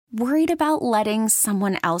Worried about letting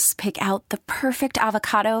someone else pick out the perfect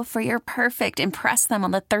avocado for your perfect impress them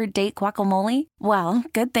on the third date guacamole? Well,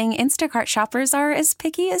 good thing Instacart shoppers are as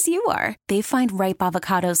picky as you are. They find ripe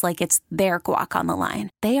avocados like it's their guac on the line.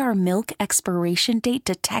 They are milk expiration date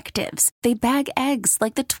detectives. They bag eggs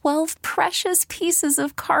like the 12 precious pieces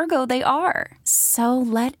of cargo they are. So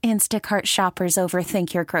let Instacart shoppers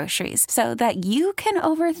overthink your groceries so that you can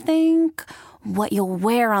overthink what you'll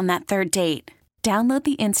wear on that third date. Download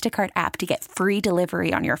the Instacart app to get free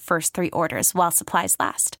delivery on your first 3 orders while supplies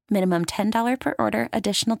last. Minimum $10 per order.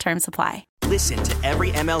 Additional terms apply. Listen to every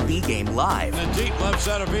MLB game live. In the deep left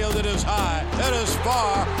center field, it is high, it is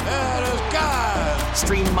far, it is God.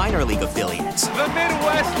 Stream minor league affiliates. The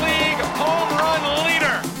Midwest League home run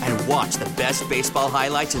leader. And watch the best baseball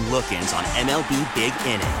highlights and look-ins on MLB Big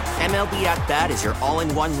Inning. MLB At Bat is your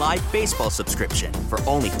all-in-one live baseball subscription for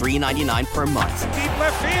only $3.99 per month. Deep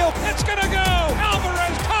left field, it's gonna go.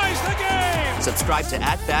 Alvarez ties the game. Subscribe to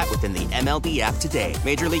At Bat within the MLB app today.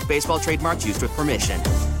 Major League Baseball trademarks used with permission.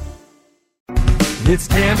 It's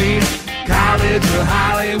Tammy's College of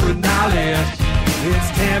Hollywood Knowledge.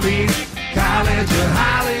 It's Tammy's College of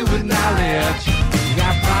Hollywood Knowledge. You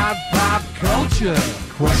got pop culture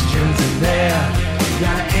questions in there. You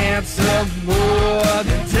gotta answer more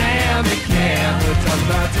than Tammy can. We're talking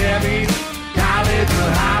about Tammy's College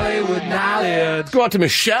of Hollywood Knowledge. Let's go out to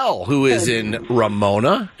Michelle, who is in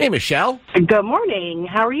Ramona. Hey, Michelle. Good morning.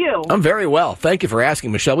 How are you? I'm very well. Thank you for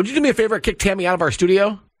asking, Michelle. Would you do me a favor and kick Tammy out of our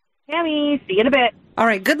studio? Tammy, see you in a bit. All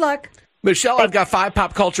right, good luck. Michelle, I've got 5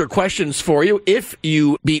 pop culture questions for you. If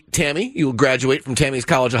you beat Tammy, you will graduate from Tammy's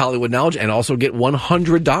College of Hollywood Knowledge and also get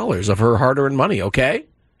 $100 of her hard-earned money, okay?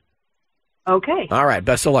 Okay. All right,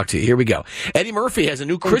 best of luck to you. Here we go. Eddie Murphy has a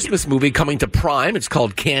new Christmas movie coming to Prime. It's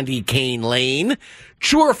called Candy Cane Lane.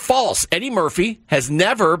 True or false, Eddie Murphy has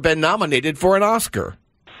never been nominated for an Oscar?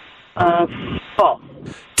 False.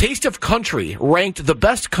 Taste of Country ranked the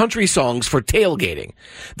best country songs for tailgating.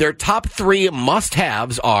 Their top 3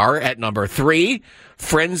 must-haves are, at number 3,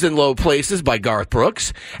 Friends in Low Places by Garth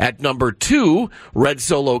Brooks. At number 2, Red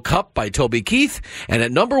Solo Cup by Toby Keith. And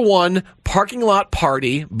at number 1, Parking Lot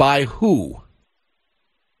Party by who?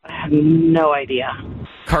 I have no idea.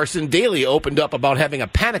 Carson Daly opened up about having a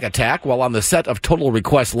panic attack while on the set of Total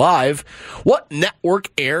Request Live. What network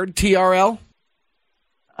aired TRL?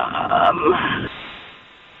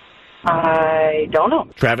 I don't know.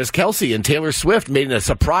 Travis Kelce and Taylor Swift made a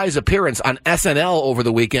surprise appearance on SNL over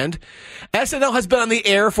the weekend. SNL has been on the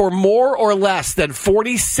air for more or less than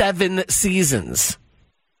 47 seasons.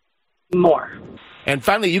 More. And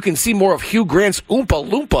finally, you can see more of Hugh Grant's Oompa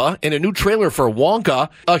Loompa in a new trailer for Wonka.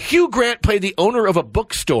 Hugh Grant played the owner of a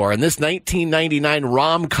bookstore in this 1999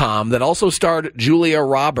 rom-com that also starred Julia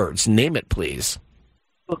Roberts. Name it, please.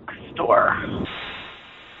 Bookstore.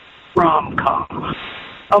 Rom-com.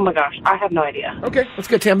 Oh, my gosh. I have no idea. Okay, let's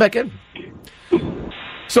get Tam back in.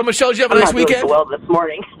 So, Michelle, did you have a nice weekend? I'm not doing so well this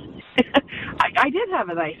morning. I did have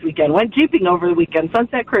a nice weekend. Went jeeping over the weekend.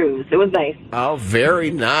 Sunset cruise. It was nice. Oh,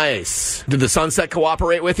 very nice. Did the sunset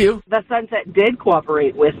cooperate with you? The sunset did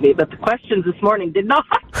cooperate with me, but the questions this morning did not.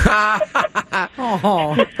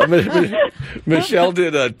 Oh. Michelle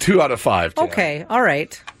did a 2 out of 5. Tam. Okay, all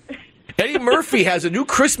right. Eddie Murphy has a new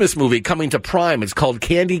Christmas movie coming to Prime. It's called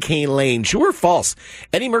Candy Cane Lane. True or false?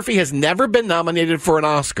 Eddie Murphy has never been nominated for an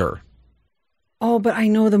Oscar. Oh, but I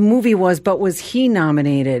know the movie was, but was he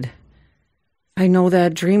nominated? I know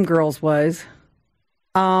that Dreamgirls was.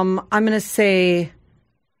 I'm going to say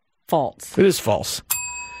false. It is false.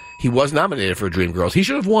 He was nominated for Dreamgirls. He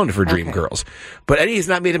should have won for Dreamgirls. But Eddie has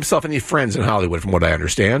not made himself any friends in Hollywood, from what I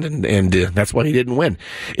understand, and that's why he didn't win.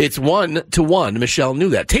 It's 1-1. Michelle knew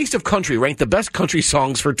that. Taste of Country ranked the best country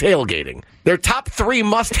songs for tailgating. Their top 3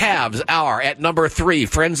 must-haves are, at number 3,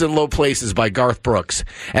 Friends in Low Places by Garth Brooks.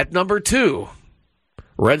 At number 2,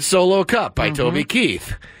 Red Solo Cup by Toby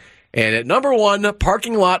Keith. And at number 1,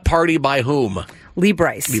 Parking Lot Party by whom? Lee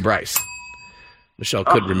Bryce. Lee Bryce. Michelle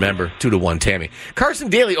could remember. 2-1, Tammy. Carson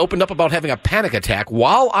Daly opened up about having a panic attack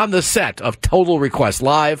while on the set of Total Request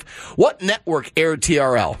Live. What network aired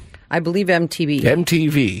TRL? I believe MTV.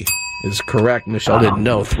 MTV is correct. Michelle didn't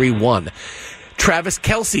know. 3-1. Travis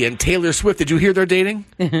Kelce and Taylor Swift. Did you hear they're dating?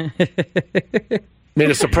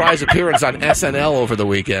 Made a surprise appearance on SNL over the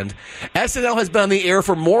weekend. SNL has been on the air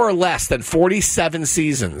for more or less than 47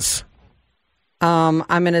 seasons. I'm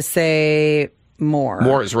going to say more.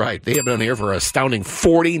 More is right. They have been on the air for an astounding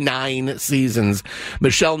 49 seasons.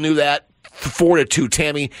 Michelle knew that. 4-2,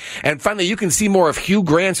 Tammy. And finally, you can see more of Hugh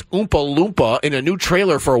Grant's Oompa Loompa in a new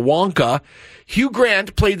trailer for Wonka. Hugh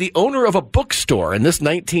Grant played the owner of a bookstore in this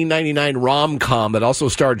 1999 rom-com that also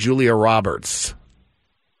starred Julia Roberts.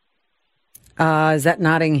 Is that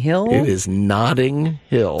Notting Hill? It is Notting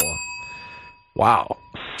Hill. Wow.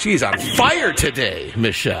 She's on fire today,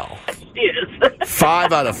 Michelle. Yes.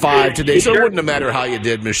 5 out of 5 today, so it wouldn't have mattered how you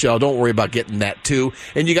did, Michelle. Don't worry about getting that, too.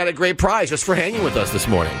 And you got a great prize just for hanging with us this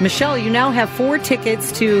morning. Michelle, you now have 4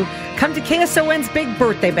 tickets to come to KSON's Big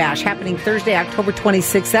Birthday Bash, happening Thursday, October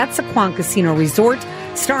 26th at Saquon Casino Resort,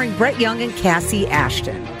 starring Brett Young and Cassie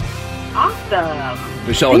Ashton. Awesome.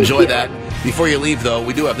 Michelle, enjoy that. Before you leave, though,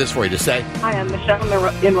 we do have this for you to say. Hi, I'm Michelle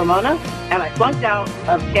in Ramona, and I flunked out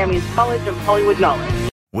of Tammy's College of Hollywood Knowledge.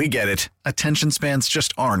 We get it. Attention spans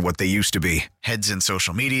just aren't what they used to be. Heads in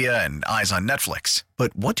social media and eyes on Netflix.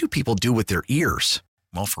 But what do people do with their ears?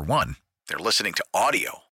 Well, for one, they're listening to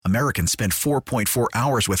audio. Americans spend 4.4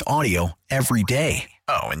 hours with audio every day.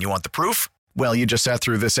 Oh, and you want the proof? Well, you just sat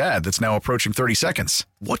through this ad that's now approaching 30 seconds.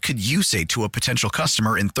 What could you say to a potential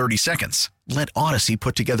customer in 30 seconds? Let Odyssey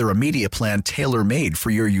put together a media plan tailor-made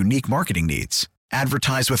for your unique marketing needs.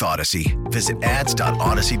 Advertise with Odyssey. Visit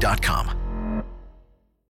ads.odyssey.com.